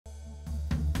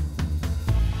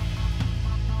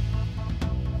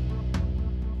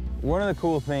One of the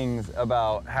cool things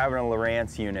about having a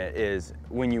Lowrance unit is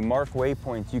when you mark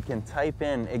waypoints, you can type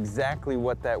in exactly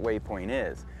what that waypoint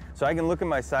is. So I can look at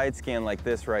my side scan like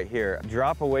this right here,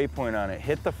 drop a waypoint on it,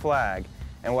 hit the flag,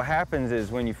 and what happens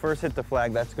is when you first hit the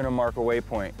flag, that's gonna mark a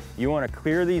waypoint. You wanna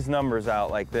clear these numbers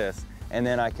out like this, and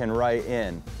then I can write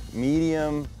in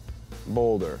medium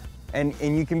boulder. And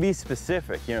you can be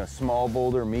specific, you know, small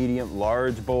boulder, medium,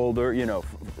 large boulder, you know,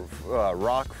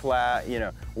 rock flat, you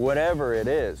know, whatever it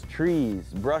is, trees,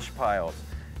 brush piles,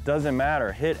 doesn't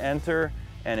matter. Hit enter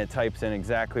and it types in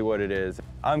exactly what it is.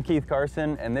 I'm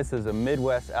Carson, and this is a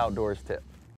Midwest Outdoors Tip.